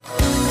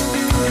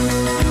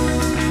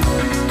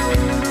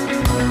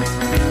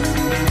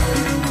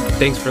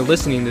Thanks for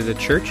listening to the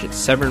Church at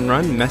Severn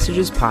Run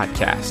Messages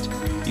podcast.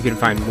 You can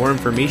find more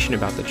information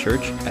about the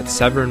church at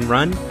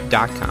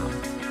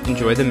severnrun.com.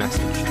 Enjoy the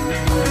message.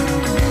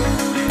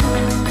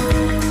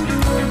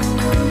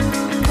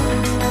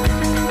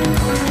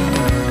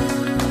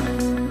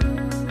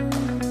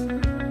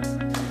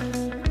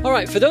 All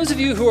right, for those of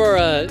you who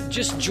are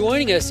just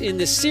joining us in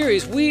this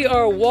series, we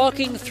are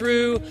walking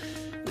through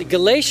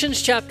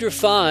Galatians chapter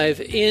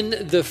 5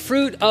 in the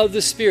fruit of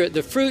the Spirit.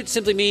 The fruit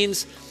simply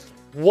means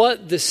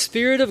what the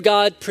Spirit of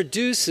God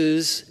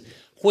produces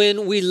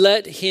when we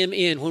let Him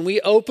in. When we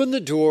open the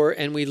door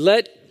and we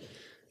let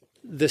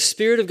the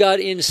Spirit of God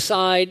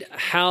inside,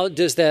 how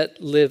does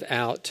that live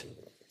out?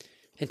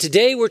 And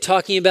today we're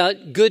talking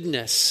about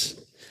goodness,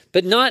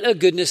 but not a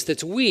goodness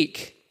that's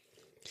weak.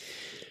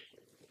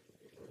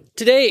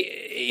 Today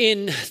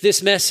in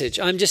this message,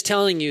 I'm just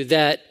telling you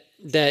that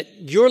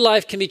your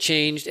life can be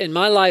changed, and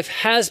my life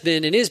has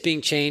been and is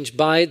being changed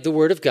by the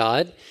Word of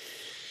God.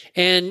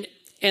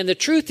 And the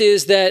truth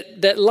is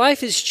that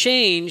life is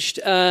changed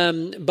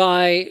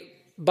by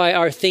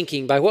our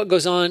thinking, by what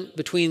goes on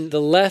between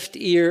the left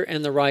ear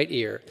and the right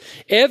ear.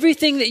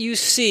 Everything that you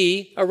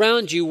see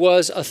around you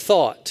was a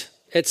thought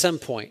at some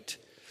point.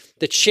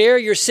 The chair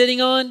you're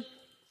sitting on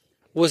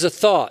was a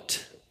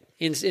thought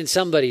in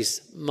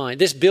somebody's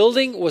mind. This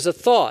building was a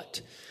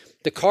thought.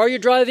 The car you're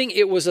driving,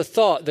 it was a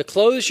thought. The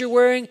clothes you're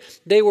wearing,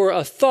 they were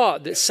a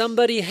thought that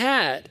somebody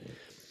had.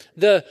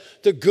 The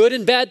good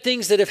and bad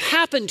things that have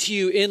happened to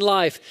you in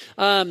life,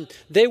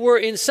 they were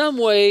in some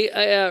way,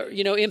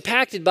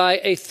 impacted by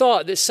a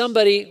thought that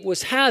somebody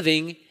was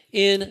having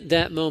in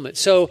that moment.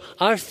 So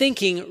our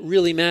thinking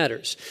really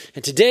matters.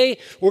 And today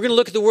we're going to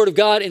look at the Word of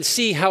God and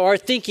see how our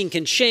thinking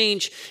can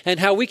change and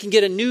how we can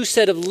get a new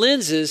set of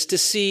lenses to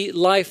see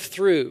life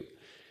through.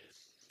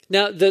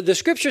 Now, the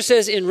scripture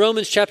says in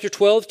Romans chapter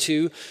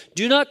 12:2,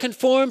 do not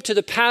conform to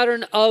the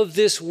pattern of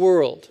this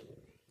world,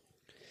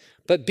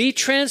 but be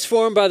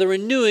transformed by the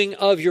renewing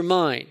of your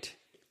mind.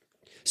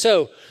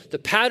 So, the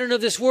pattern of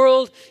this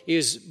world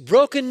is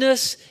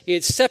brokenness,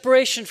 it's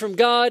separation from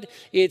God,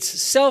 it's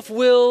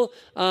self-will,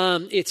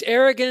 it's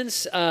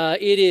arrogance,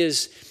 it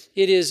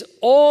is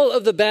all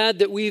of the bad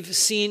that we've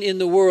seen in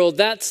the world.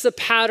 That's the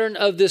pattern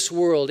of this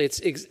world. It's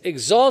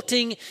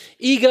exalting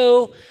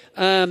ego,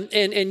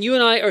 and you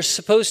and I are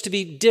supposed to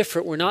be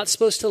different. We're not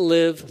supposed to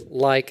live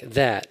like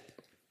that.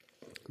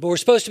 But we're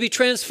supposed to be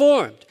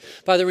transformed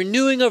by the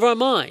renewing of our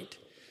mind.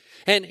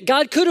 And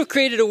God could have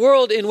created a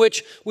world in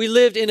which we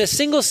lived in a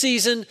single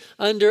season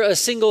under a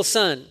single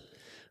sun.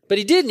 But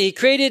He didn't. He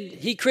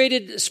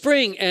created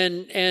spring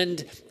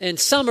and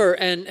summer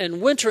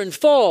and winter and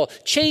fall,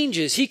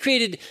 changes. He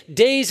created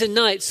days and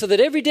nights so that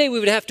every day we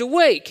would have to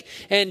wake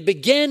and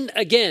begin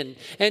again.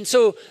 And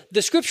so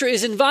the scripture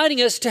is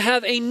inviting us to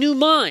have a new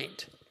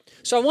mind.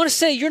 So I want to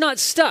say you're not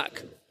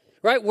stuck,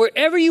 right?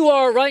 Wherever you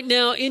are right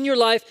now in your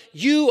life,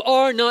 you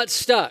are not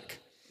stuck.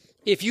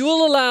 If you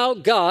will allow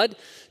God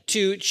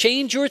to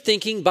change your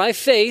thinking by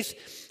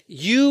faith,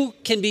 you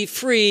can be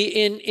free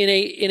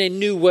in a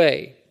new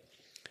way.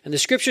 And the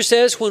scripture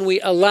says when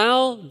we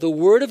allow the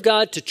Word of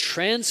God to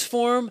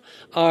transform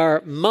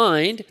our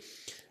mind,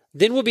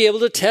 then we'll be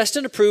able to test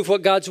and approve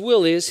what God's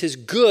will is, His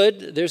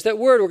good, there's that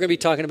word we're going to be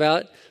talking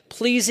about,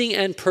 pleasing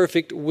and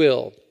perfect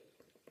will.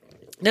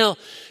 Now,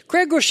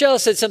 Craig Rochelle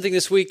said something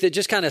this week that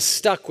just kind of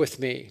stuck with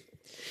me.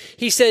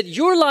 He said,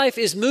 your life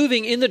is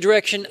moving in the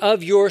direction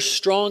of your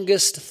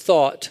strongest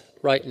thought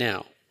right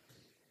now.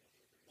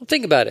 Well,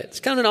 think about it.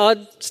 It's kind of an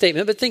odd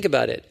statement, but think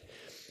about it.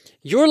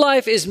 Your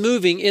life is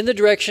moving in the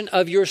direction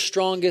of your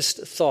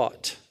strongest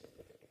thought.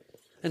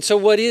 And so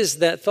what is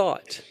that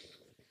thought?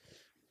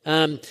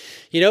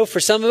 For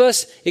some of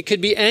us, it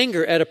could be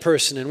anger at a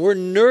person, and we're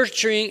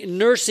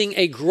nursing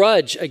a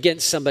grudge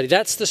against somebody.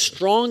 That's the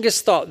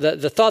strongest thought,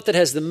 the thought that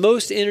has the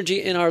most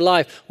energy in our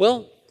life.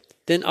 Well,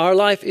 then our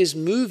life is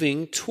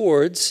moving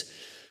towards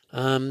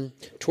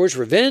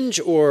revenge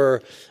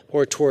or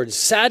towards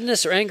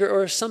sadness or anger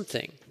or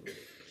something.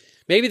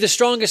 Maybe the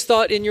strongest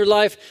thought in your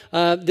life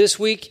this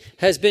week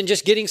has been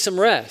just getting some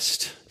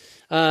rest.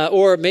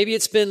 Or maybe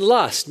it's been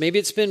lust. Maybe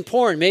it's been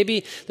porn.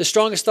 Maybe the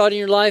strongest thought in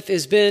your life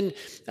has been,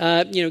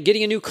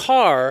 getting a new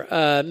car.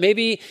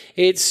 Maybe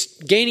it's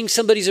gaining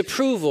somebody's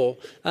approval.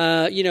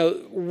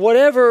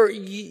 Whatever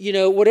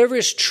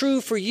is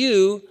true for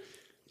you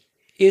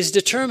is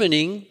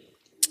determining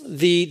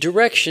the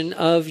direction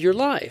of your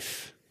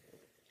life.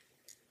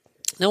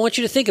 Now, I want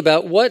you to think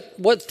about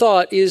what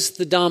thought is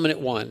the dominant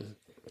one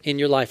in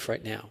your life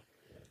right now.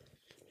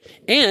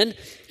 And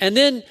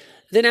then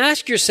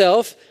ask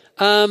yourself,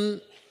 are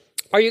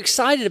you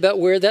excited about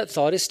where that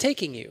thought is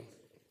taking you?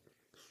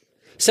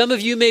 Some of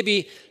you may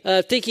be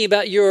thinking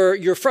about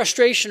your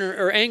frustration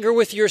or anger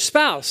with your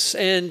spouse,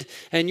 and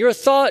your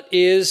thought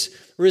is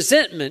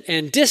resentment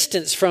and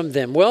distance from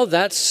them. Well,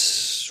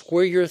 that's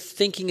where your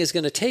thinking is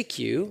going to take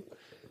you.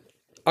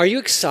 Are you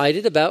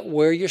excited about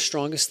where your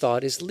strongest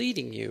thought is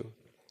leading you?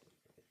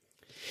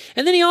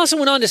 And then he also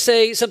went on to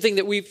say something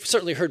that we've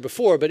certainly heard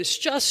before, but it's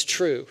just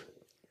true.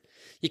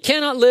 You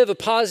cannot live a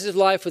positive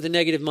life with a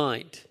negative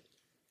mind.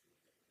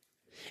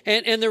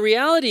 And the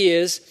reality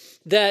is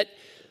that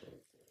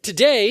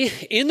today,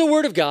 in the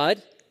Word of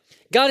God,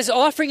 God is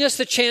offering us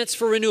the chance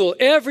for renewal,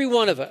 every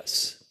one of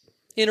us,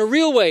 in a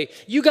real way.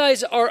 You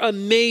guys are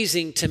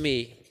amazing to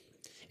me.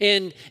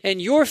 And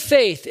your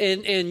faith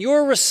and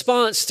your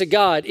response to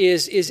God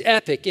is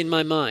epic in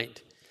my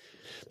mind.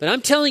 But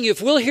I'm telling you,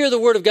 if we'll hear the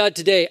Word of God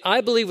today,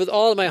 I believe with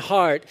all of my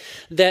heart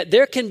that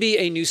there can be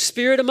a new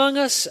spirit among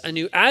us, a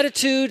new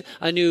attitude,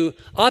 a new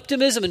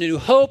optimism, a new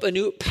hope, a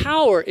new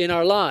power in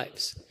our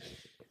lives.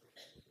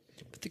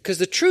 Because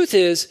the truth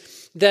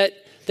is that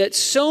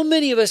so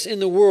many of us in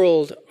the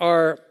world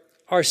are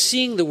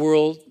seeing the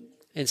world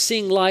and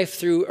seeing life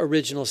through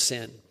original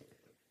sin.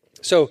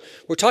 So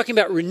we're talking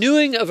about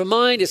renewing of a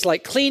mind. It's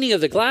like cleaning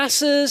of the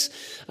glasses.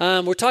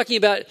 We're talking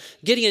about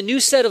getting a new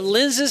set of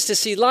lenses to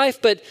see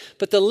life. But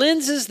the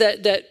lenses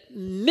that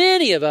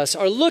many of us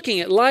are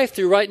looking at life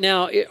through right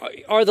now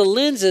are the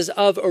lenses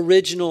of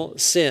original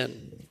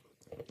sin.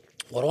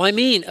 What do I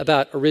mean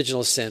about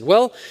original sin?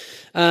 Well,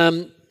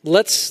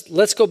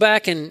 let's go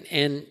back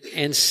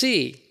and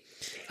see.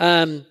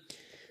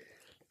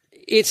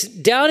 It's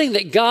doubting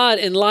that God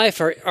and life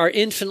are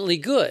infinitely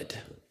good.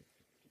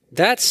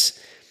 That's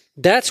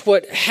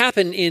what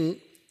happened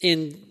in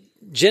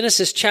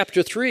Genesis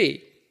chapter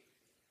 3.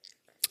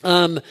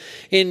 In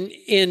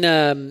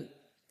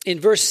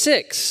verse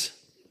 6,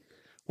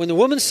 when the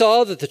woman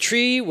saw that the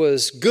tree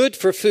was good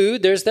for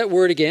food, there's that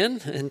word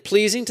again, and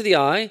pleasing to the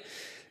eye,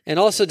 and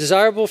also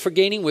desirable for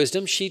gaining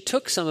wisdom, she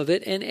took some of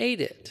it and ate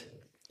it.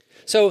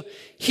 So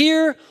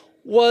here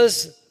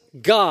was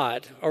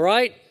God, all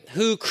right,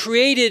 who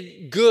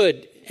created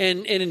good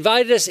and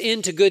invited us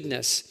into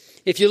goodness.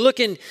 If you look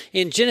in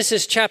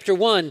Genesis chapter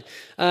 1,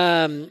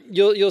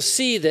 you'll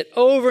see that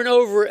over and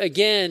over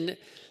again,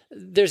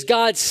 there's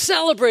God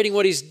celebrating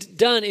what he's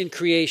done in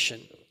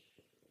creation.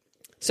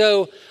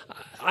 So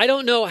I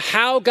don't know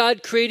how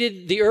God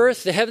created the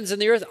earth, the heavens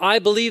and the earth. I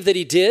believe that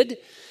he did.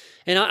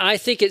 And I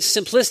think it's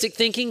simplistic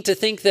thinking to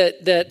think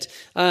that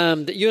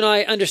you and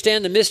I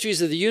understand the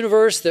mysteries of the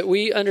universe, that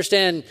we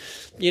understand,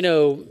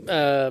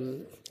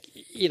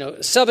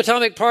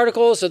 subatomic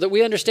particles, so that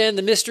we understand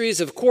the mysteries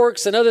of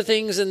quarks and other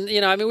things. And,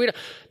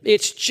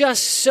 it's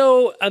just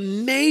so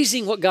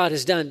amazing what God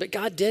has done, but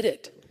God did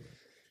it.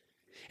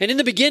 And in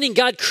the beginning,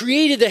 God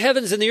created the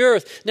heavens and the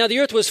earth. Now the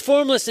earth was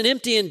formless and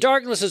empty, and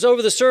darkness was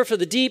over the surface of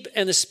the deep,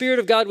 and the Spirit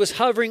of God was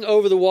hovering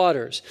over the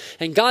waters.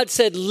 And God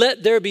said,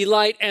 "Let there be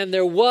light," and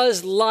there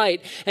was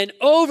light. And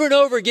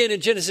over again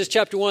in Genesis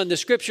chapter 1, the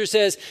scripture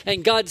says,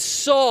 "And God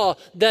saw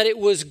that it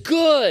was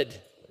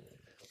good."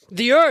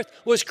 The earth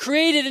was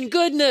created in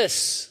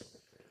goodness.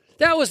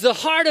 That was the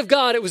heart of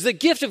God. It was the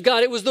gift of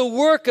God. It was the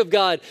work of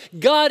God.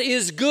 God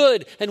is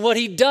good, and what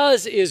he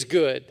does is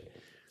good.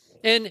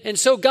 And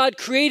so God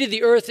created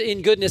the earth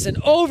in goodness.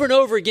 And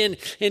over again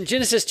in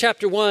Genesis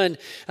chapter 1,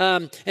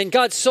 and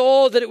God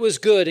saw that it was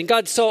good. And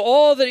God saw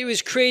all that he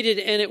was created,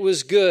 and it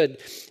was good.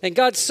 And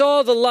God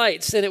saw the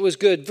lights, and it was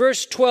good.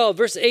 Verse 12,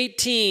 verse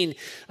 18,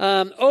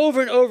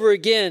 over and over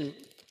again.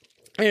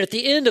 And at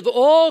the end of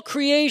all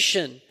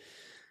creation,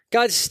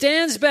 God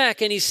stands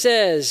back and he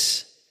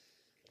says,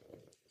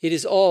 "It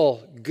is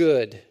all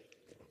good."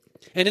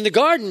 And in the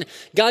garden,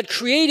 God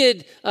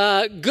created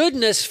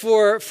goodness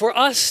for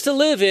us to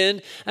live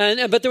in,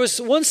 but there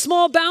was one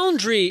small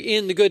boundary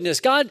in the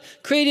goodness. God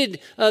created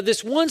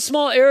this one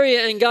small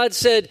area, and God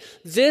said,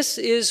 "This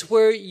is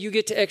where you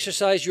get to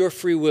exercise your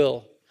free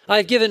will.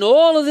 I've given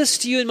all of this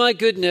to you in my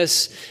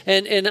goodness,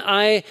 and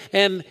I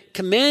am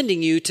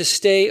commanding you to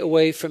stay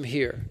away from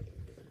here."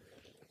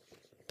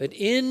 But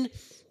in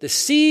the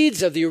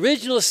seeds of the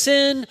original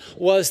sin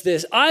was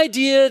this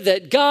idea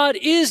that God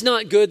is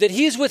not good, that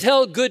he's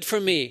withheld good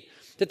from me,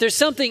 that there's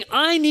something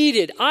I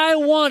needed, I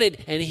wanted,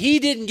 and he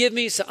didn't give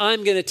me, so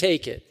I'm going to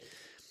take it.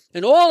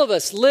 And all of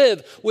us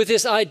live with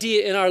this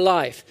idea in our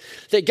life,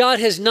 that God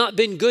has not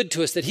been good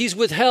to us, that he's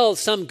withheld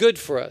some good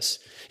for us.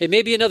 It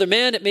may be another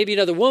man, it may be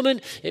another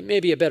woman, it may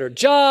be a better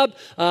job,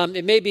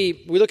 it may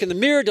be we look in the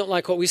mirror, don't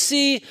like what we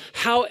see.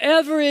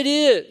 However it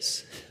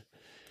is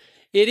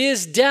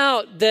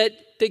doubt that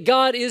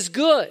God is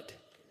good.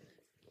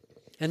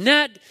 And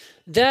that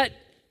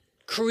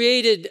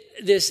created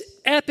this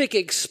epic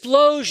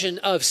explosion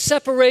of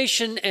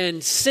separation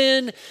and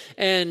sin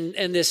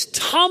and this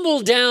tumble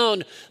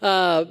down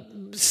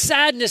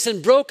sadness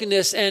and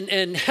brokenness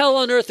and hell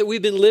on earth that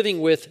we've been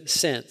living with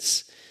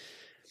since.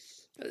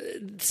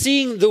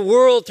 Seeing the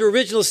world through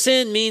original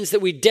sin means that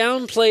we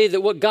downplay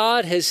that what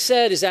God has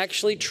said is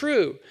actually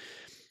true.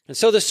 And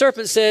so the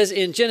serpent says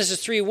in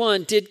Genesis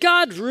 3:1, "Did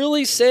God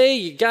really say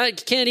you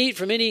can't eat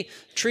from any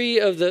tree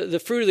of the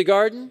fruit of the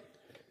garden?"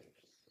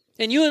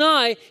 And you and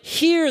I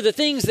hear the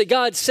things that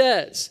God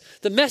says,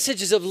 the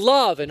messages of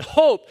love and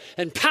hope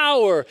and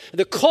power,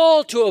 the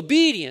call to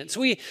obedience.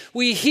 We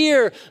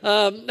hear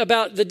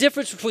about the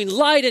difference between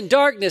light and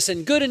darkness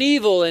and good and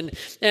evil and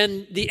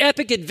the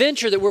epic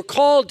adventure that we're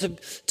called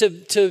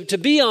to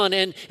be on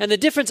and the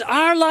difference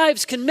our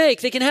lives can make.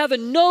 They can have a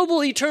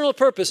noble eternal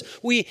purpose.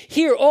 We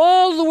hear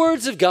all the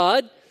words of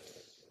God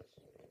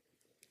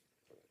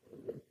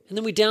and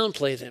then we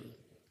downplay them.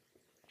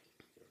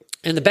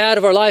 And the bad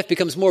of our life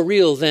becomes more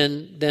real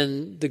than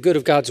the good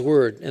of God's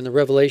word and the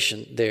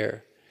revelation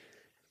there.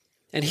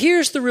 And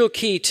here's the real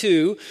key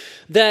too,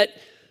 that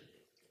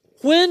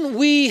when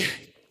we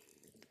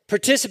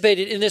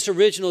participated in this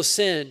original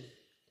sin,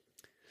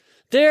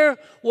 there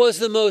was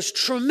the most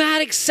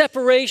traumatic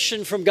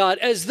separation from God.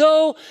 As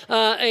though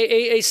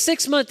a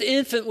 6-month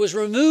infant was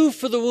removed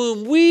from the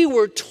womb, we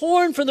were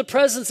torn from the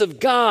presence of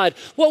God,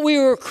 what we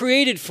were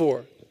created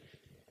for.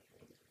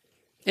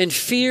 And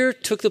fear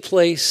took the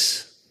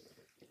place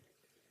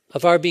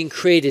of our being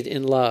created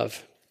in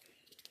love.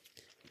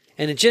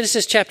 And in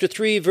Genesis chapter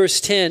 3, verse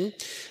 10,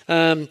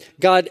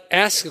 God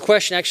asks a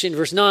question. Actually, in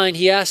verse 9,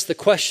 he asks the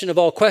question of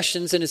all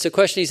questions, and it's a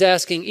question he's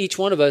asking each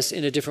one of us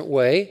in a different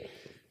way.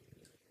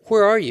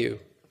 Where are you?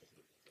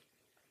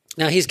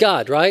 Now, he's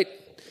God, right?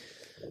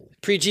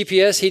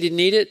 Pre-GPS, he didn't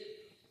need it.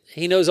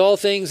 He knows all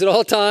things at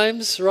all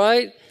times,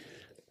 right?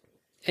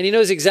 And he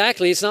knows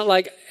exactly. It's not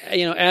like,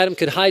 Adam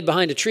could hide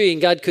behind a tree and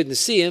God couldn't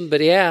see him,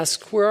 but he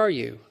asked, where are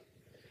you?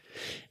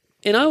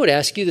 And I would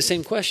ask you the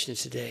same question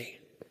today.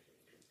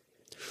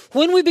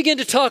 When we begin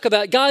to talk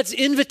about God's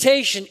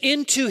invitation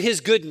into his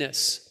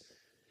goodness,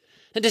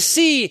 and to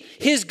see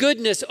his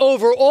goodness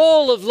over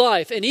all of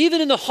life, and even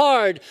in the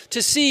hard,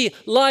 to see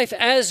life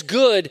as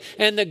good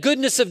and the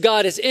goodness of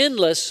God is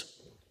endless,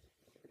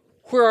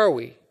 where are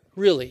we,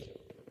 really?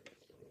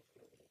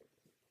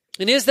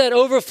 And is that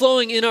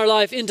overflowing in our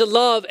life into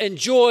love and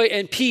joy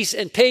and peace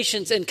and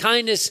patience and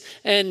kindness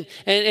and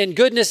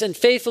goodness and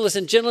faithfulness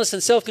and gentleness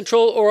and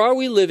self-control? Or are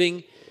we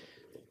living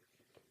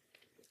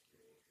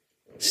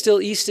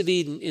still east of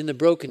Eden in the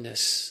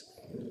brokenness,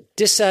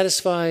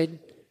 dissatisfied?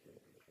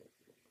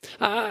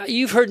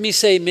 You've heard me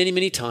say many,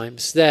 many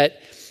times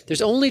that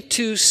there's only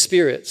 2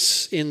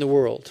 spirits in the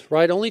world,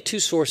 right? Only 2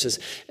 sources.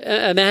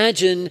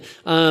 Imagine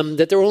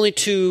that there are only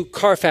 2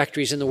 car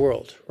factories in the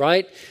world,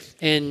 right?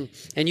 And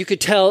you could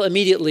tell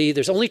immediately,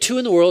 there's only 2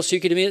 in the world, so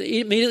you could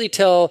immediately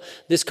tell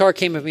this car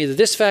came from either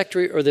this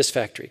factory or this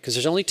factory, because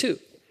there's only 2.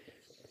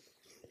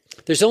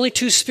 There's only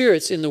 2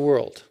 spirits in the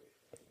world,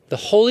 the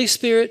Holy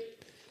Spirit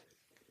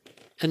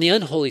and the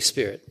unholy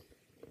spirit,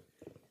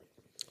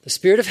 the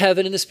spirit of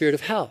heaven and the spirit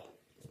of hell.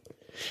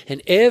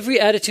 And every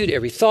attitude,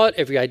 every thought,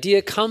 every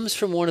idea comes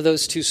from one of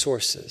those 2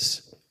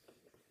 sources.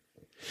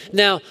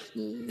 Now,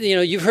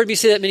 you've heard me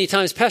say that many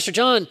times. Pastor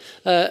John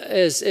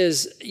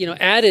is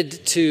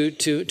added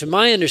to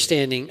my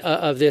understanding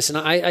of this, and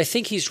I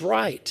think he's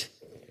right.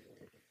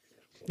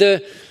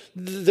 The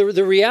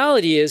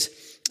reality is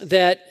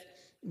that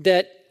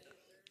the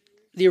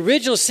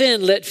original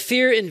sin let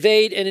fear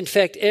invade and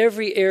infect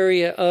every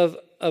area of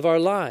our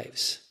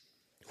lives.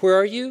 Where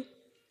are you?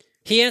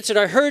 He answered,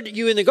 I heard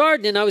you in the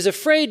garden, and I was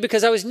afraid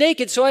because I was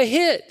naked, so I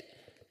hid.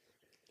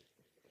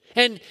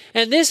 And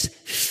this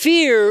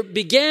fear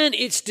began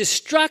its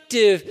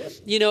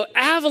destructive,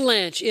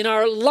 avalanche in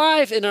our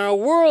life, in our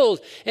world.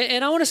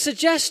 And I want to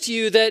suggest to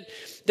you that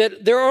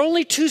there are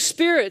only 2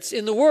 spirits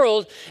in the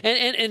world,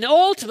 and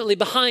ultimately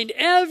behind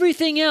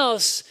everything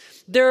else,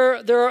 there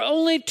are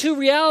only 2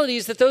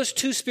 realities that those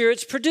 2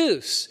 spirits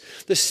produce.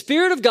 The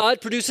Spirit of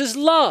God produces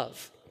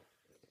love.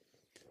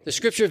 The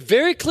scripture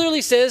very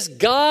clearly says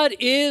God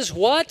is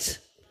what?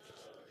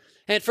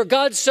 And for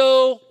God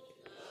so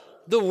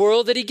the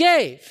world that he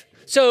gave.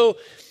 So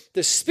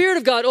the Spirit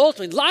of God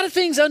ultimately, a lot of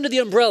things under the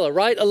umbrella,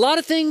 right? A lot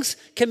of things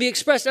can be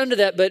expressed under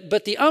that,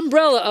 but the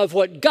umbrella of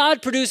what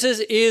God produces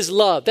is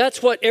love.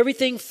 That's what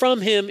everything from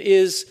him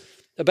is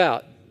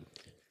about.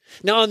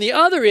 Now on the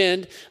other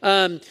end,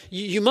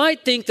 you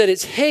might think that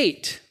it's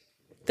hate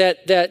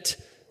that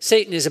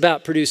Satan is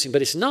about producing,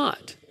 but it's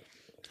not.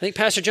 I think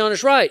Pastor John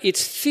is right.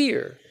 It's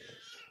fear.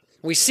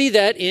 We see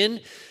that in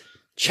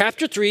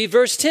chapter 3,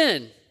 verse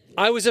 10.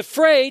 I was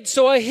afraid,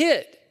 so I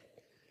hid.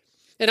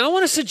 And I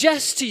want to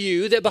suggest to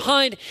you that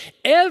behind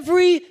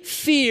every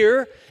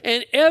fear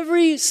and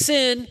every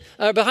sin,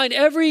 behind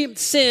every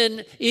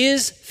sin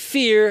is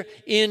fear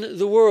in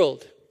the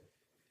world.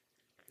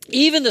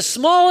 Even the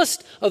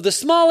smallest of the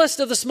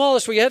smallest of the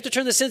smallest, where you have to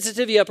turn the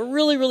sensitivity up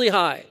really, really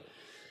high.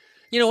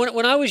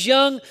 When I was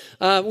young,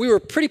 we were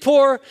pretty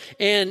poor,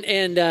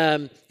 and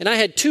I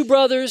had 2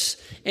 brothers,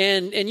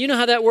 and you know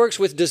how that works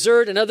with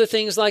dessert and other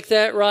things like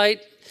that, right?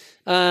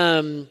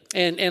 And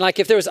like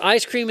if there was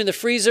ice cream in the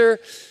freezer,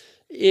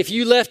 if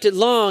you left it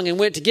long and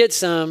went to get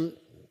some,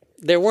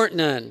 there weren't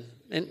none.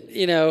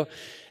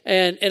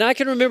 And I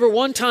can remember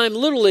one time,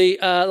 literally,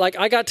 like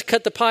I got to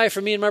cut the pie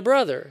for me and my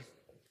brother,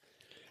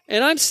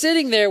 and I'm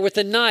sitting there with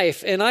a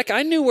knife, and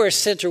I knew where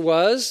center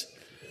was.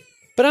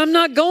 But I'm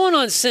not going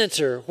on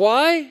center.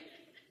 Why?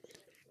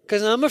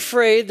 Because I'm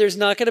afraid there's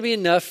not going to be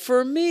enough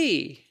for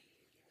me.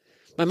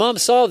 My mom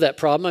solved that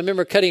problem. I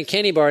remember cutting a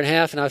candy bar in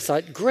half, and I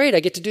thought, great, I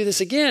get to do this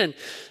again.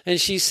 And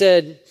she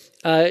said,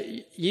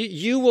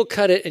 you will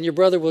cut it and your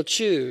brother will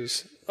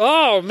choose.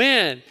 Oh,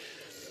 man.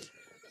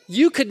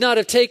 You could not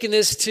have taken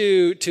this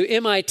to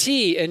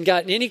MIT and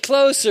gotten any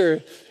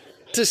closer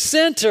to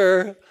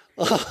center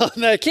on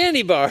that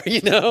candy bar,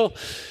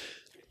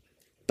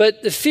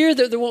 But the fear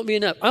that there won't be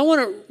enough. I want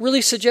to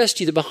really suggest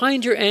to you that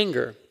behind your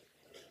anger,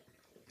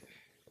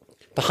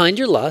 behind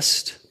your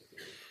lust,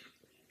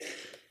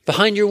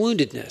 behind your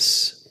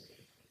woundedness,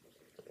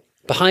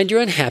 behind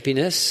your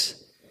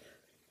unhappiness,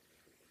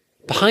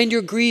 behind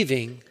your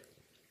grieving,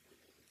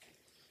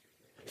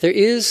 there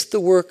is the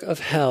work of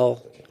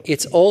hell,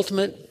 its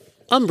ultimate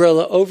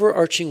umbrella,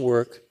 overarching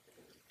work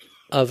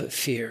of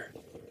fear.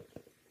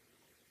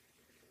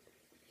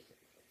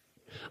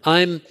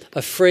 I'm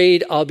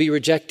afraid I'll be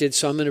rejected,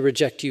 so I'm going to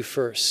reject you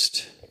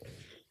first.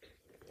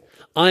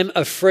 I'm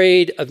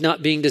afraid of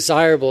not being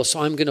desirable, so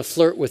I'm going to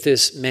flirt with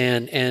this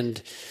man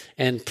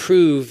and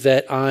prove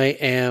that I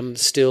am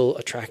still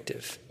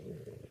attractive.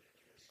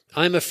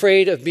 I'm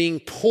afraid of being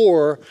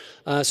poor,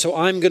 so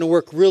I'm going to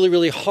work really,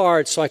 really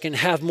hard so I can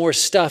have more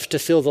stuff to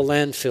fill the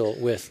landfill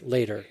with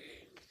later.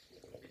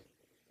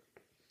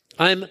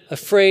 I'm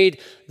afraid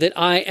that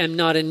I am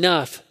not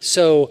enough,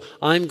 so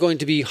I'm going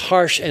to be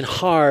harsh and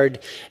hard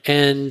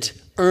and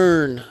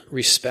earn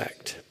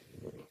respect.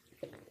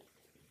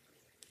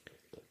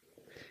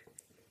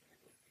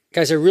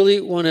 Guys, I really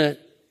want to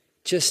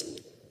just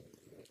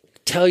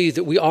tell you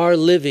that we are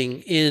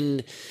living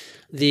in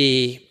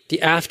the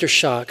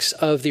aftershocks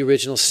of the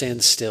original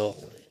sin still.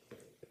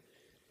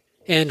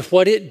 And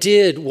what it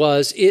did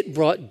was it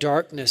brought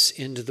darkness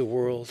into the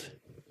world.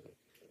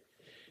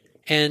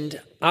 And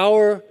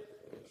our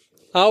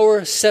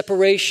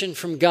separation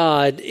from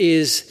God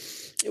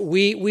is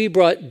we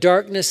brought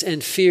darkness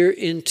and fear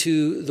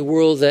into the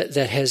world that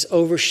has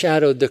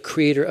overshadowed the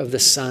creator of the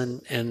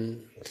sun,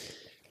 and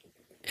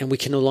we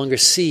can no longer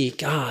see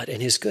God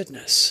and his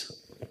goodness.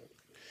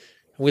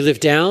 We live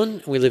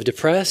down, we live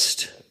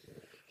depressed,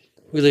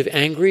 we live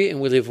angry, and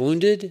we live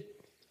wounded.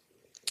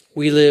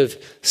 We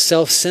live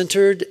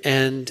self-centered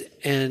and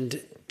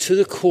to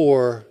the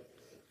core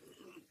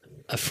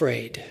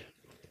afraid.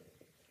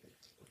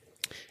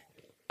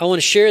 I want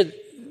to share,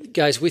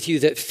 guys, with you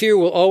that fear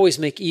will always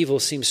make evil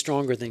seem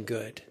stronger than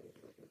good.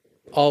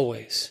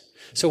 Always.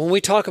 So when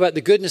we talk about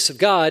the goodness of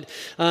God,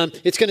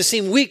 it's going to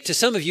seem weak to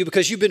some of you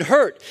because you've been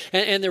hurt.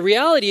 And the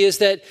reality is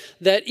that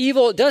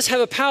evil does have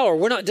a power.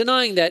 We're not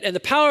denying that. And the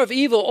power of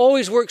evil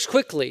always works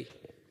quickly.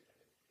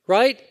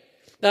 Right?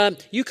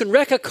 You can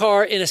wreck a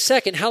car in a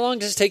second. How long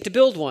does it take to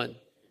build one?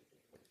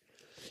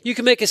 You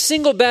can make a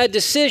single bad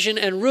decision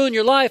and ruin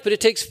your life, but it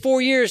takes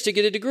 4 years to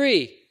get a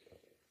degree.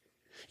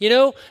 You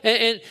know,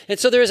 and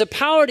so there is a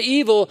power to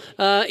evil.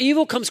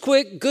 Evil comes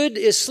quick. Good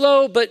is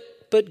slow, but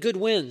good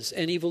wins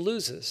and evil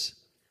loses.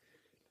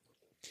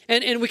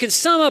 And we can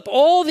sum up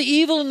all the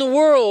evil in the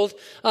world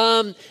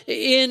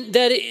in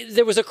that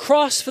there was a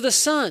cross for the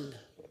Son.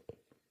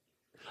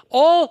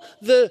 All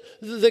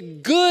the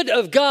good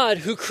of God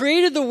who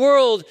created the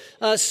world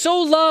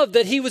so loved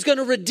that he was going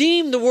to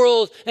redeem the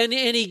world, and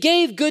he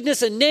gave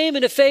goodness a name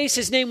and a face.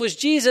 His name was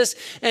Jesus,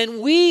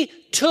 and we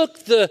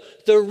took the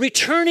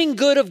returning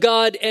good of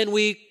God and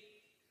we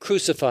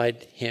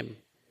crucified him.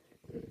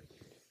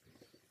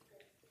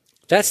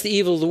 That's the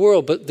evil of the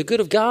world, but the good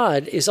of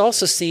God is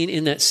also seen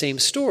in that same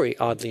story,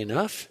 oddly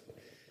enough.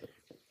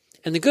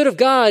 And the good of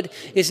God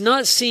is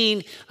not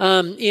seen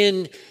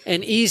in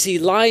an easy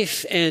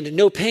life and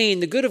no pain.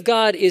 The good of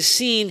God is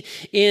seen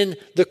in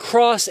the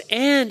cross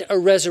and a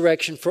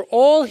resurrection for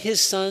all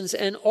his sons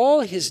and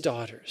all his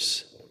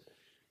daughters.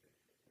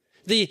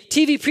 The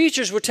TV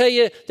preachers will tell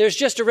you there's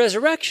just a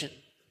resurrection.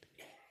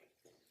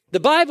 The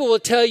Bible will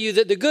tell you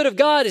that the good of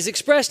God is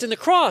expressed in the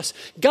cross.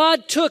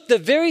 God took the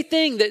very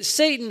thing that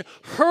Satan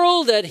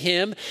hurled at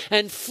him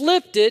and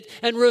flipped it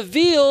and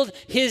revealed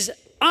his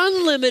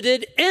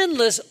unlimited,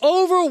 endless,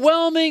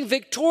 overwhelming,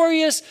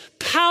 victorious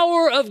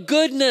power of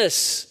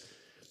goodness.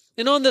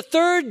 And on the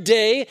third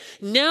day,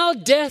 now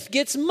death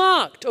gets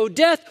mocked. Oh,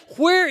 death,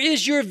 where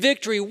is your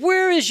victory?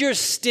 Where is your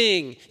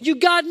sting? You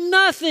got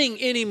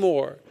nothing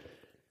anymore.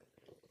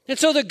 And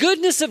so the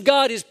goodness of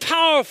God is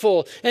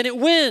powerful and it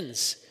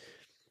wins.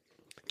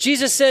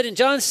 Jesus said in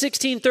John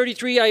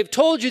 16:33, I have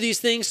told you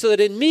these things so that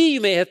in me you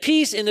may have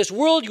peace. In this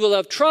world you will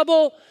have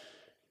trouble.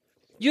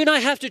 You and I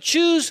have to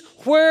choose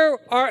where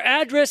our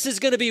address is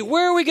going to be.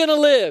 Where are we going to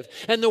live?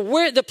 And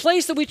the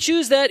place that we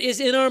choose that is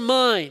in our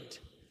mind.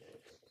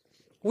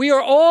 We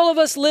are all of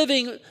us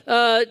living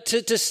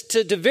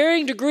to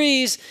varying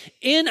degrees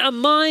in a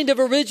mind of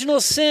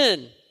original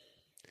sin,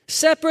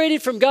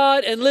 separated from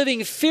God and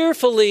living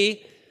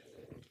fearfully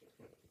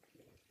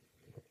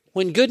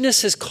when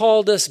goodness has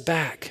called us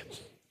back.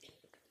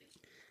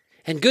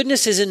 And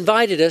goodness has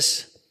invited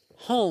us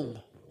home.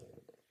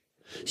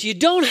 So you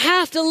don't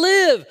have to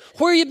live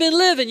where you've been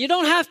living. You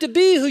don't have to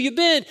be who you've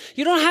been.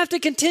 You don't have to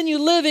continue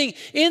living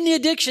in the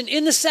addiction,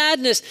 in the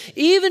sadness,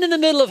 even in the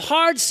middle of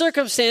hard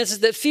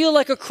circumstances that feel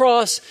like a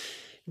cross.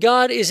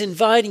 God is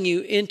inviting you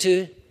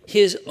into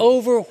his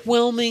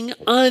overwhelming,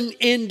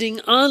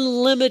 unending,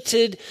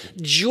 unlimited,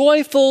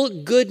 joyful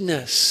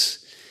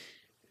goodness.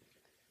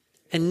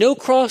 And no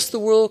cross the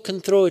world can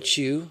throw at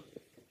you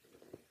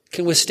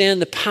can withstand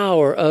the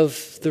power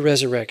of the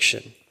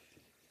resurrection.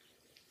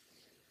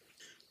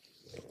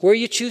 Where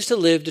you choose to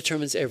live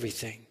determines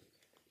everything.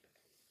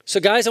 So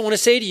guys, I want to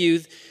say to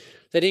you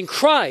that in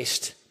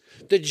Christ,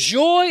 the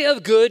joy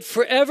of good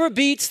forever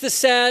beats the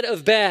sad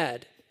of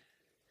bad.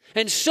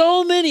 And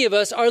so many of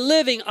us are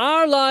living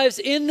our lives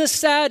in the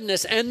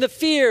sadness and the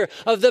fear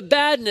of the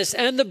badness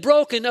and the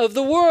broken of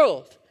the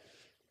world.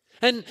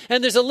 And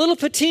there's a little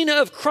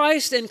patina of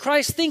Christ and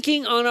Christ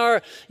thinking on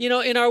our,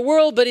 in our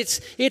world, but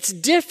it's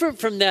different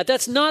from that.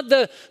 That's not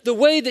the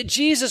way that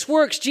Jesus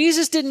works.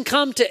 Jesus didn't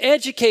come to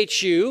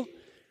educate you.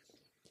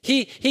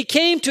 He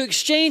came to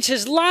exchange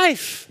his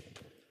life.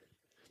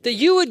 That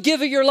you would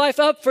give your life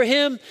up for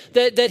him,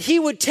 that he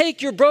would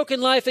take your broken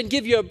life and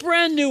give you a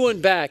brand new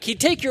one back. He'd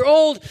take your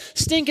old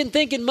stinking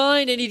thinking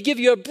mind and he'd give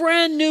you a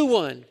brand new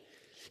one.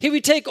 He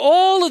would take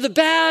all of the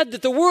bad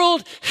that the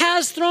world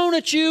has thrown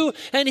at you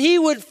and he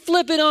would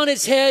flip it on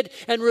its head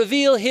and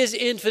reveal his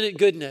infinite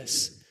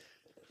goodness.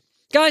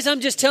 Guys,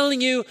 I'm just telling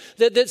you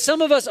that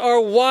some of us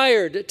are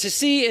wired to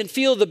see and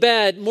feel the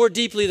bad more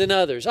deeply than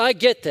others. I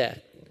get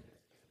that.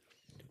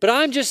 But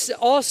I'm just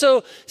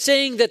also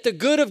saying that the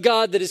good of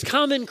God that has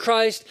come in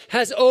Christ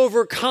has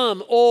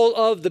overcome all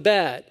of the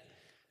bad.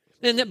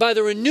 And that by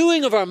the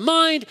renewing of our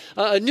mind,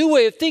 a new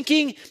way of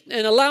thinking,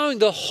 and allowing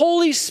the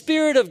Holy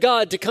Spirit of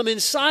God to come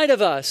inside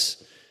of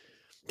us,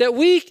 that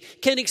we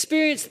can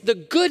experience the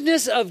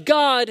goodness of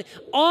God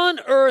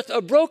on earth,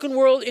 a broken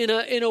world,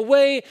 in a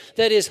way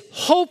that is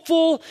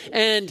hopeful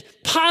and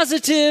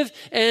positive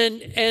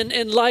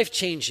and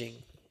life-changing.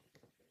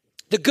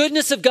 The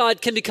goodness of God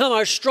can become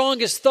our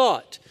strongest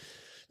thought.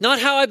 Not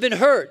how I've been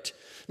hurt,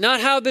 not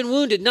how I've been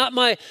wounded, not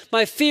my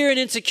fear and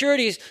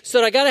insecurities, so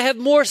that I got to have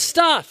more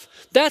stuff.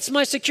 That's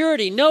my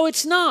security. No,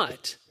 it's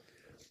not.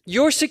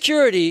 Your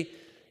security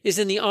is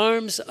in the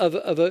arms of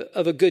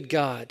a good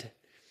God.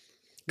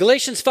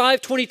 Galatians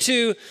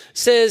 5:22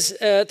 says,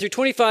 through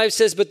 25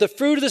 says, but the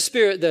fruit of the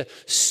Spirit, the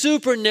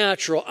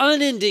supernatural,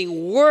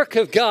 unending work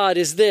of God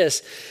is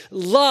this: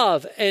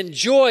 love and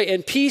joy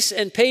and peace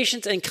and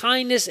patience and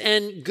kindness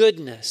and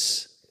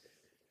goodness.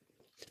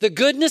 The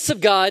goodness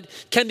of God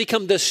can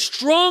become the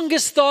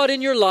strongest thought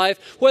in your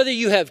life, whether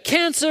you have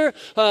cancer,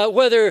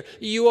 whether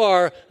you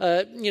are,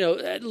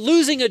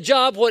 losing a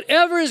job,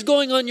 whatever is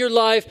going on in your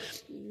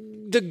life.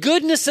 The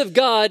goodness of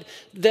God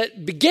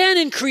that began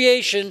in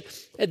creation,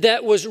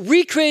 that was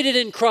recreated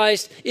in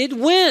Christ, it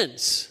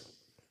wins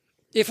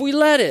if we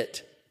let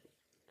it.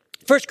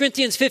 1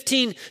 Corinthians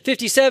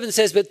 15:57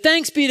 says, but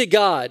thanks be to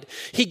God.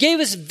 He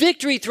gave us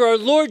victory through our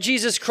Lord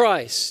Jesus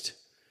Christ.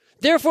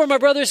 Therefore, my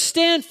brothers,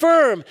 stand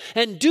firm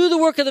and do the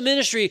work of the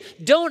ministry.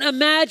 Don't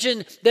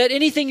imagine that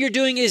anything you're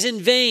doing is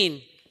in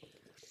vain.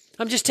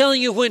 I'm just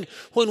telling you, when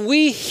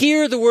we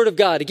hear the word of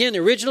God, again, the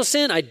original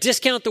sin, I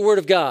discount the word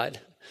of God.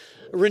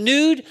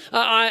 Renewed,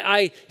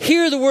 I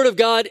hear the word of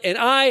God, and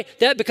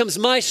that becomes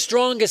my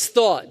strongest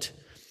thought.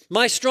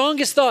 My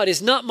strongest thought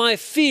is not my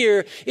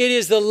fear, it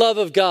is the love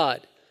of God.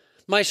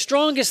 My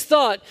strongest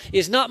thought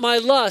is not my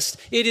lust,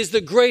 it is the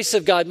grace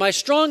of God. My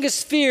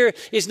strongest fear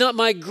is not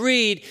my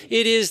greed,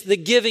 it is the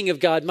giving of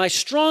God. My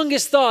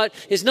strongest thought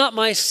is not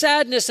my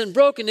sadness and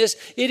brokenness,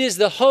 it is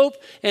the hope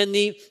and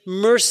the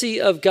mercy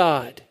of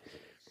God.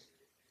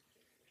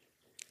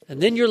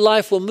 And then your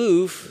life will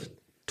move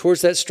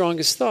towards that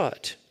strongest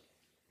thought.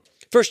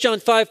 1 John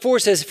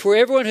 5:4 says, for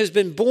everyone who's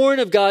been born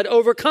of God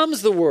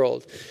overcomes the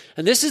world.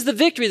 And this is the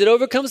victory that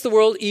overcomes the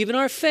world, even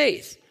our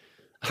faith.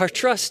 Our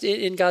trust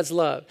in God's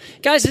love.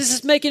 Guys, is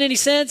this making any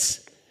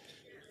sense?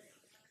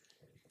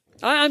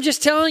 I'm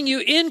just telling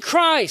you, in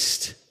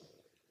Christ,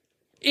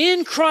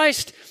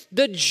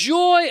 the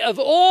joy of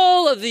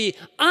all of the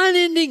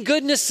unending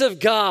goodness of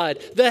God,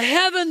 the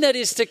heaven that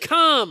is to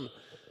come,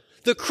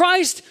 the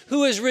Christ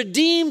who has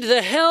redeemed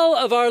the hell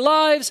of our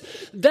lives,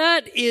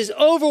 that is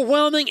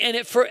overwhelming, and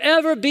it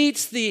forever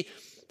beats the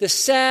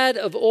sad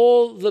of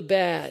all the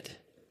bad.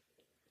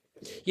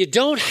 You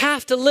don't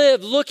have to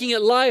live looking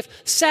at life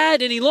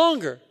sad any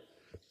longer.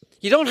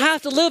 You don't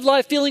have to live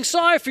life feeling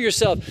sorry for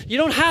yourself. You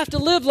don't have to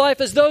live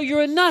life as though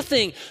you're a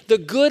nothing. The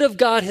good of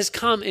God has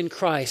come in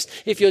Christ.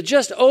 If you'll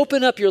just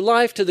open up your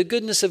life to the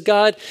goodness of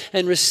God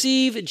and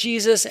receive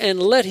Jesus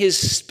and let his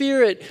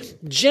Spirit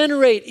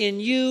generate in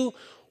you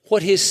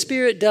what his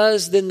Spirit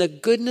does, then the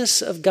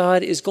goodness of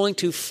God is going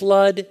to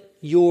flood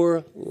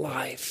your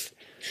life.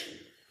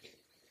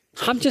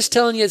 I'm just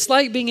telling you, it's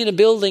like being in a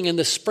building and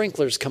the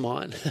sprinklers come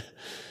on.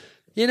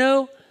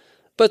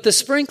 But the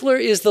sprinkler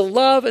is the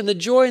love and the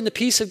joy and the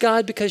peace of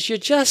God, because you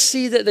just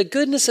see that the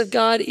goodness of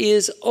God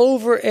is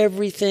over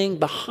everything,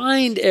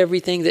 behind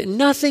everything, that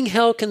nothing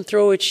hell can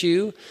throw at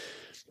you.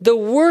 The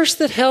worst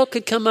that hell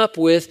could come up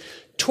with,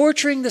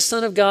 torturing the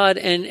Son of God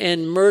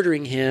and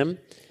murdering him,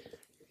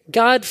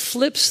 God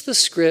flips the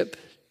script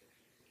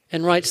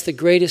and writes the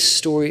greatest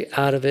story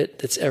out of it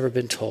that's ever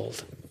been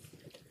told.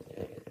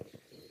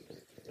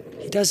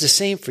 He does the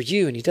same for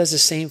you, and he does the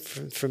same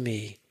for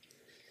me.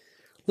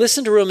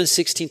 Listen to Romans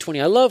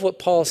 16:20. I love what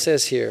Paul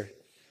says here.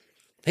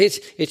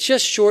 It's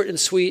just short and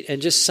sweet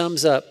and just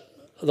sums up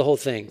the whole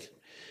thing.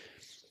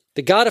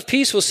 The God of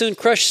peace will soon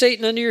crush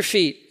Satan under your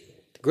feet.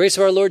 The grace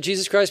of our Lord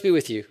Jesus Christ be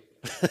with you.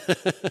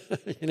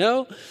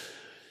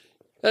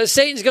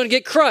 Satan's going to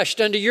get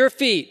crushed under your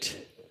feet.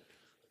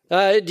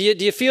 Do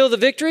you feel the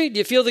victory? Do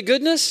you feel the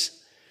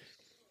goodness?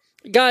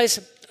 Guys,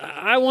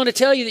 I want to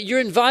tell you that you're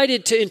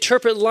invited to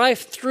interpret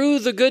life through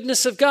the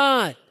goodness of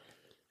God,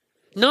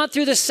 not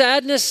through the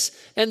sadness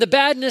and the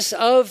badness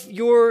of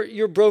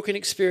your broken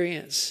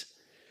experience.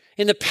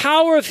 In the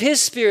power of His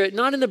Spirit,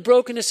 not in the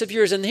brokenness of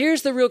yours. And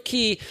here's the real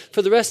key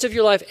for the rest of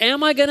your life.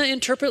 Am I going to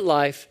interpret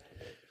life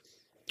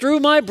through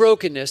my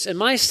brokenness and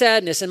my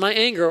sadness and my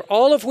anger,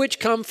 all of which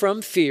come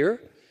from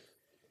fear?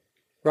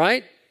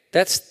 Right?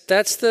 That's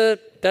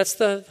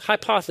the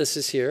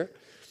hypothesis here.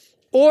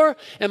 Or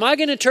am I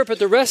going to interpret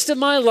the rest of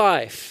my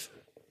life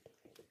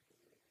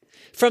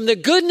from the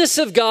goodness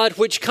of God,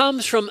 which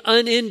comes from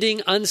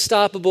unending,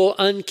 unstoppable,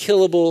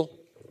 unkillable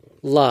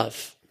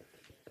love?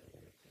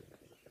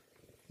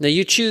 Now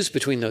you choose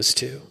between those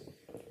two,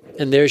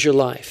 and there's your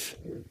life.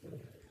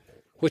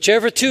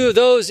 Whichever two of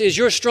those is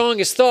your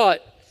strongest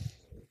thought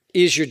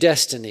is your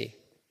destiny.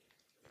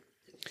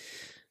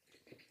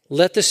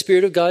 Let the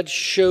Spirit of God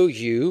show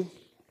you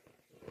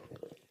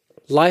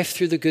life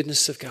through the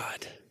goodness of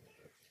God.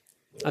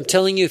 I'm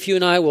telling you, if you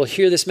and I will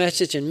hear this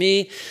message in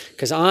me,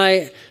 because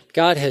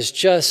God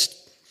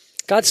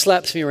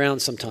slaps me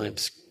around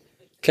sometimes.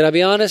 Can I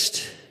be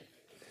honest?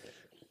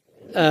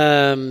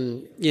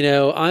 I'm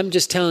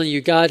just telling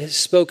you, God has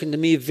spoken to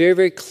me very,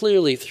 very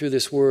clearly through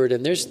this word,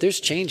 and there's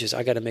changes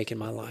I got to make in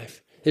my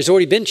life. There's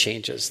already been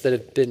changes that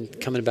have been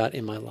coming about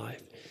in my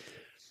life.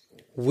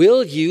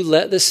 Will you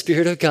let the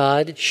Spirit of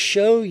God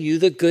show you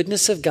the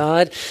goodness of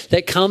God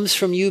that comes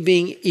from you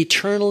being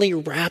eternally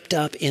wrapped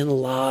up in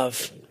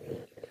love?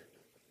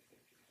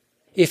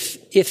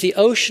 If the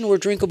ocean were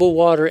drinkable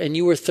water and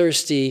you were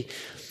thirsty,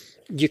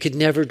 you could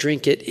never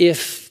drink it.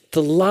 If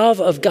the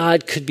love of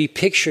God could be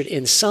pictured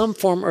in some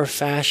form or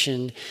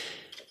fashion,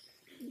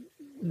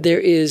 there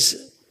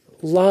is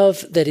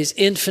love that is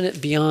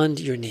infinite beyond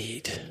your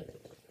need.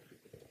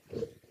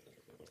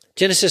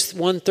 Genesis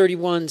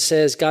 1:31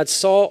 says, God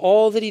saw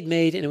all that He'd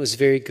made and it was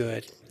very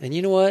good. And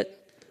you know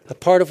what? A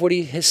part of what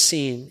He has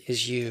seen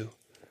is you.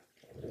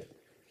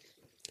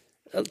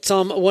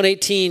 Psalm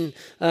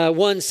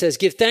 118:1 says,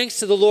 give thanks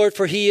to the Lord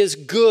for He is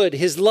good.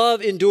 His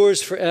love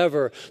endures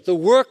forever. The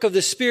work of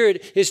the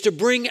Spirit is to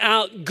bring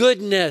out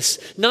goodness,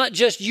 not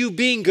just you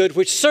being good,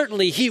 which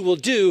certainly He will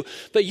do,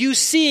 but you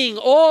seeing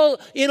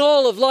in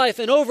all of life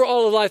and over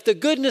all of life the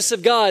goodness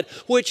of God,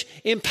 which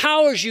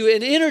empowers you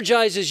and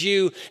energizes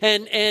you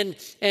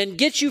and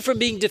gets you from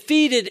being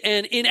defeated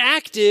and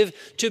inactive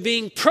to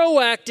being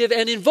proactive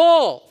and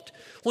involved.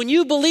 When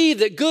you believe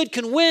that good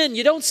can win,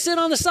 you don't sit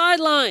on the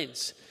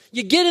sidelines.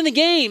 You get in the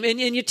game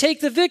and you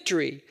take the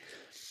victory.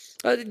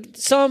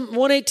 Psalm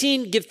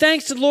 118, give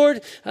thanks to the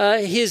Lord.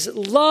 His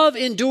love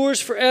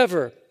endures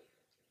forever.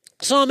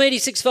 Psalm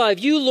 86:5,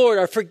 you, Lord,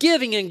 are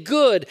forgiving and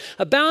good,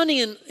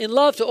 abounding in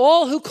love to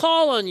all who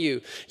call on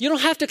you. You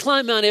don't have to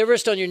climb Mount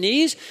Everest on your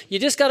knees. You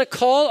just got to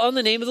call on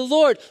the name of the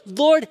Lord.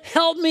 Lord,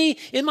 help me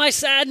in my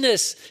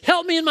sadness.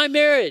 Help me in my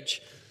marriage.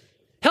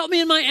 Help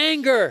me in my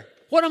anger.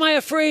 What am I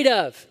afraid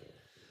of?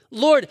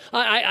 Lord,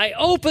 I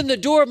open the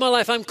door of my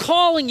life. I'm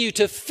calling you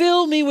to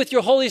fill me with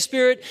your Holy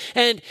Spirit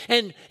and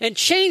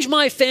change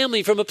my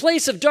family from a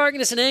place of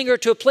darkness and anger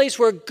to a place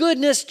where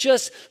goodness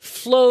just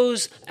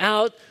flows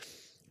out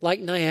like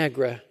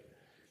Niagara.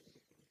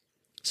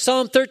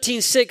 Psalm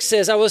 13:6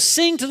 says, I will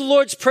sing to the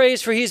Lord's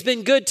praise for He's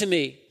been good to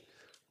me.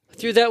 I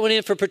threw that one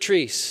in for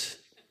Patrice.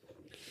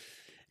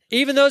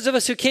 Even those of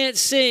us who can't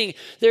sing,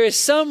 there is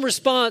some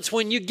response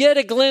when you get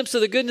a glimpse of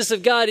the goodness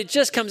of God. It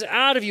just comes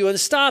out of you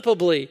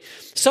unstoppably.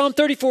 Psalm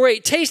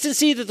 34:8, taste and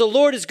see that the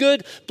Lord is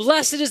good.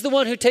 Blessed is the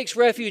one who takes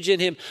refuge in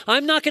Him.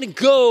 I'm not going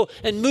to go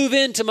and move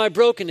into my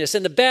brokenness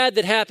and the bad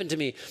that happened to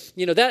me.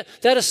 You know, that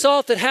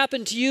assault that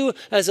happened to you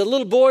as a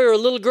little boy or a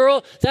little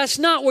girl, that's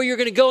not where you're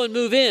going to go and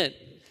move in.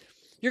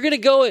 You're going to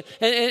go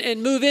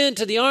and move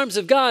into the arms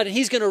of God, and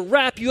He's going to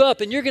wrap you up,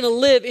 and you're going to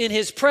live in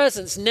His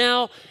presence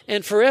now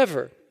and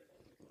forever.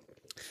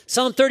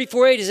 Psalm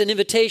 34:8 is an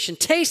invitation.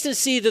 Taste and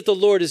see that the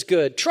Lord is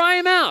good. Try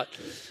Him out.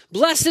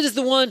 Blessed is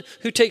the one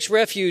who takes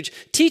refuge.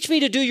 Teach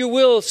me to do your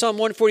will, Psalm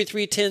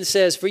 143:10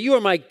 says, for you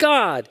are my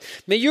God.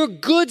 May your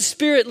good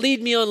spirit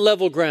lead me on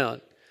level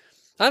ground.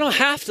 I don't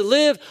have to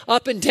live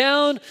up and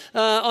down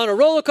on a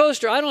roller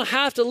coaster. I don't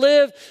have to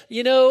live,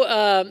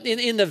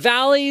 in the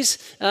valleys.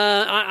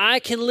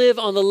 I can live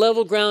on the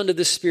level ground of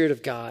the Spirit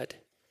of God.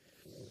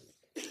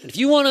 And if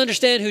you want to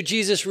understand who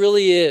Jesus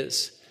really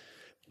is,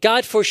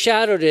 God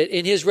foreshadowed it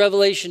in His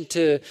revelation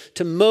to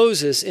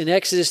Moses in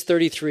Exodus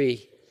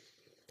 33.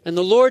 And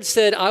the Lord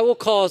said, I will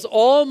cause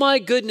all my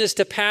goodness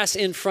to pass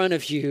in front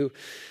of you,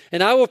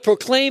 and I will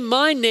proclaim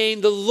my name,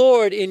 the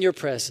Lord, in your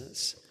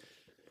presence.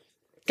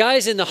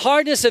 Guys, in the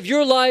hardness of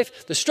your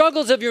life, the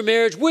struggles of your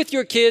marriage, with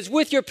your kids,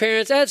 with your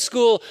parents, at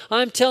school,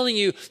 I'm telling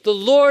you, the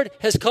Lord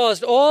has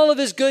caused all of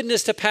His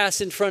goodness to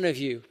pass in front of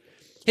you.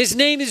 His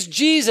name is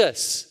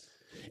Jesus,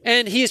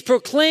 and He has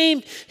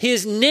proclaimed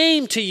His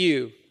name to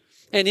you.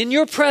 And in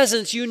your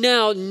presence, you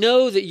now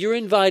know that you're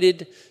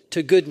invited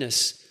to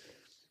goodness,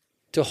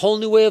 to a whole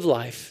new way of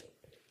life,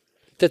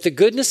 that the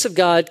goodness of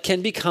God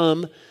can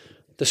become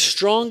the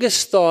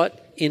strongest thought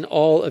in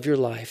all of your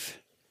life.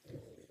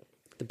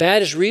 The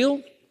bad is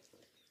real.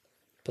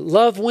 But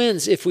love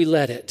wins if we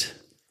let it.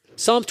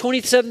 Psalm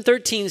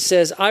 27:13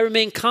 says, I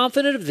remain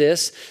confident of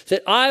this,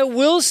 that I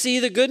will see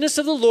the goodness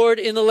of the Lord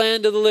in the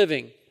land of the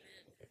living.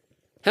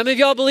 How many of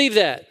y'all believe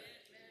that?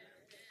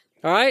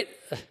 All right?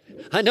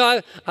 I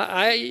know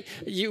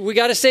we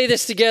got to say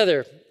this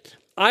together.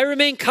 I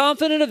remain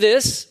confident of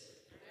this,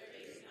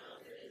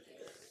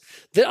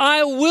 that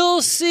I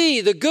will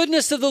see the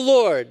goodness of the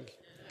Lord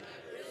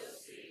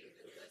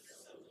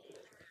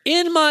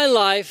in my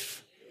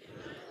life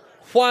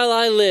while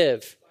I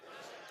live.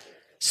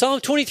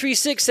 Psalm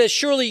 23:6 says,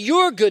 surely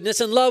your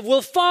goodness and love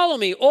will follow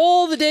me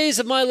all the days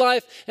of my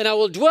life, and I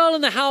will dwell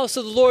in the house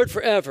of the Lord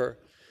forever.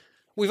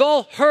 We've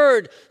all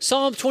heard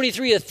Psalm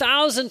 23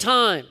 1,000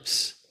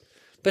 times.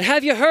 But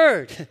have you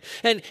heard?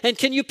 And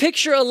can you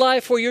picture a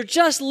life where you're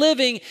just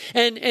living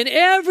and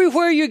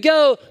everywhere you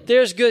go,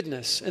 there's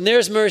goodness and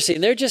there's mercy,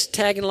 and they're just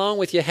tagging along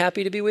with you,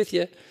 happy to be with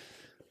you.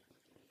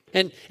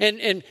 And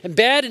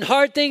bad and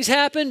hard things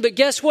happen, but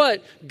guess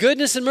what?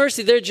 Goodness and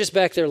mercy, they're just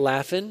back there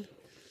laughing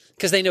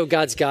because they know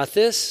God's got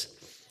this.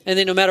 And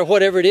then no matter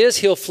whatever it is,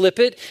 he'll flip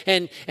it.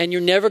 And you're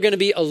never going to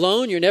be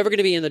alone. You're never going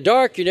to be in the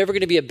dark. You're never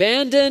going to be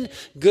abandoned.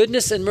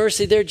 Goodness and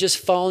mercy, they're just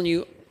following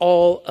you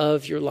all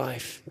of your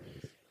life.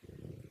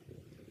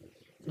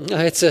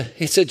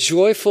 It's a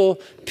joyful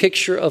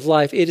picture of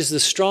life. It is the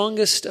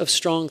strongest of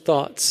strong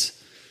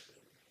thoughts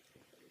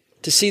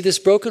to see this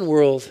broken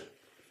world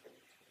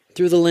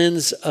through the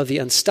lens of the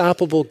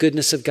unstoppable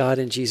goodness of God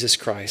in Jesus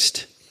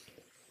Christ.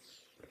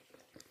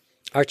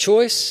 Our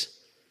choice: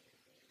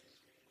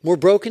 more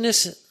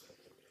brokenness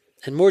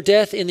and more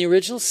death in the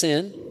original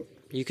sin.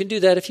 You can do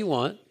that if you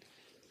want.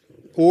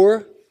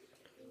 Or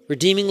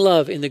redeeming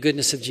love in the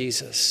goodness of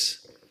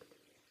Jesus.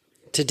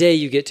 Today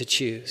you get to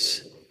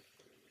choose.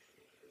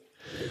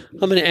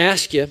 I'm going to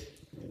ask you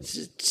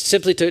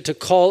simply to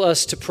call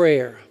us to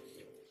prayer.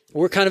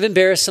 We're kind of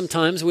embarrassed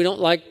sometimes. We don't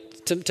like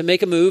to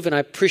make a move, and I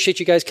appreciate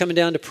you guys coming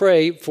down to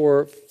pray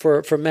for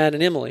Matt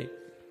and Emily.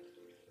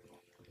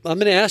 I'm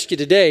going to ask you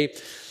today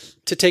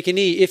to take a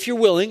knee, if you're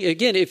willing.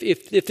 Again,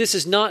 if this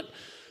is not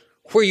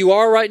where you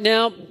are right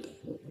now,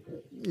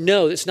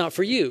 no, it's not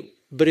for you.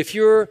 But if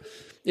you're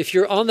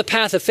on the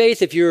path of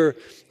faith, if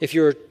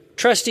you're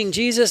trusting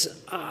Jesus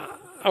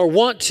or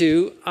want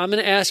to, I'm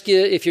going to ask you,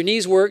 if your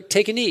knees work,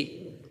 take a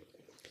knee.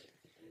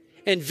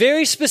 And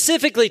very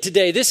specifically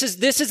today, this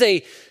is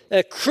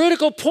a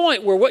critical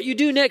point where what you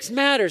do next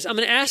matters. I'm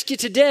going to ask you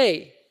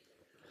today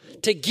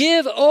to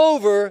give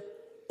over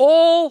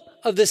all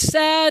of the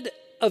sad,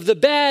 of the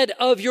bad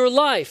of your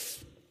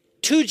life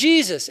to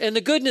Jesus and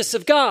the goodness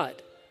of God.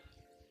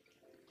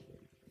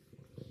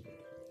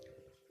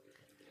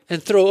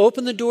 And throw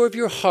open the door of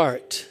your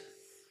heart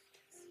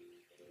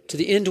to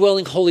the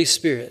indwelling Holy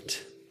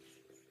Spirit.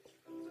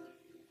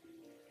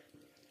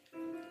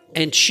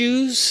 And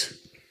choose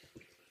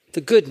the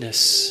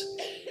goodness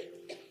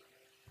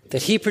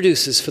that He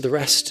produces for the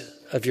rest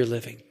of your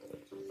living.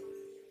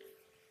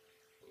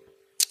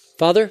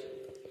 Father,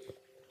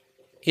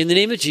 in the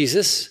name of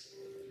Jesus,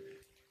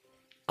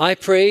 I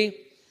pray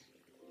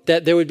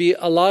that there would be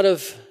a lot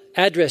of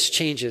address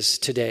changes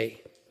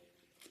today.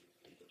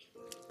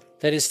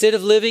 That instead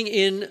of living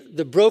in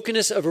the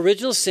brokenness of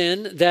original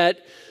sin,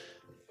 that,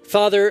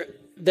 Father,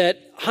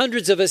 that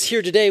hundreds of us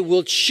here today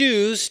will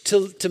choose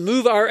to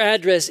move our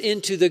address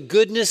into the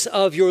goodness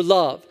of your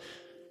love.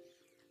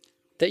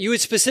 That you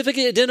would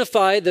specifically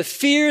identify the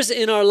fears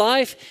in our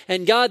life,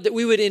 and God, that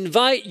we would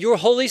invite your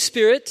Holy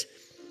Spirit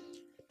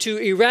to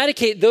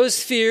eradicate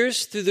those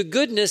fears through the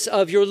goodness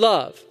of your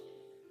love.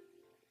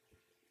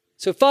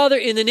 So, Father,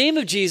 in the name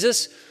of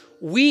Jesus,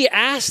 we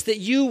ask that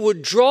you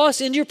would draw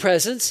us into your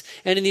presence,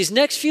 and in these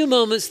next few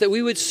moments that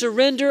we would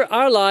surrender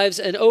our lives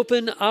and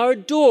open our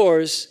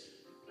doors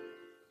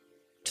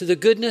to the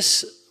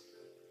goodness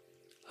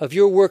of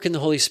your work in the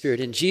Holy Spirit.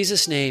 In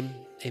Jesus' name,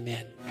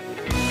 amen.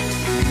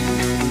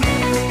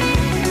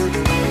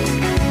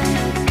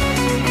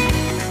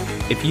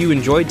 If you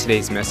enjoyed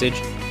today's message,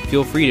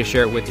 feel free to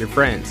share it with your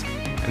friends.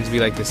 And as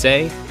we like to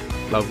say,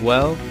 love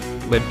well,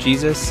 live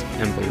Jesus,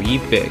 and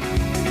believe big.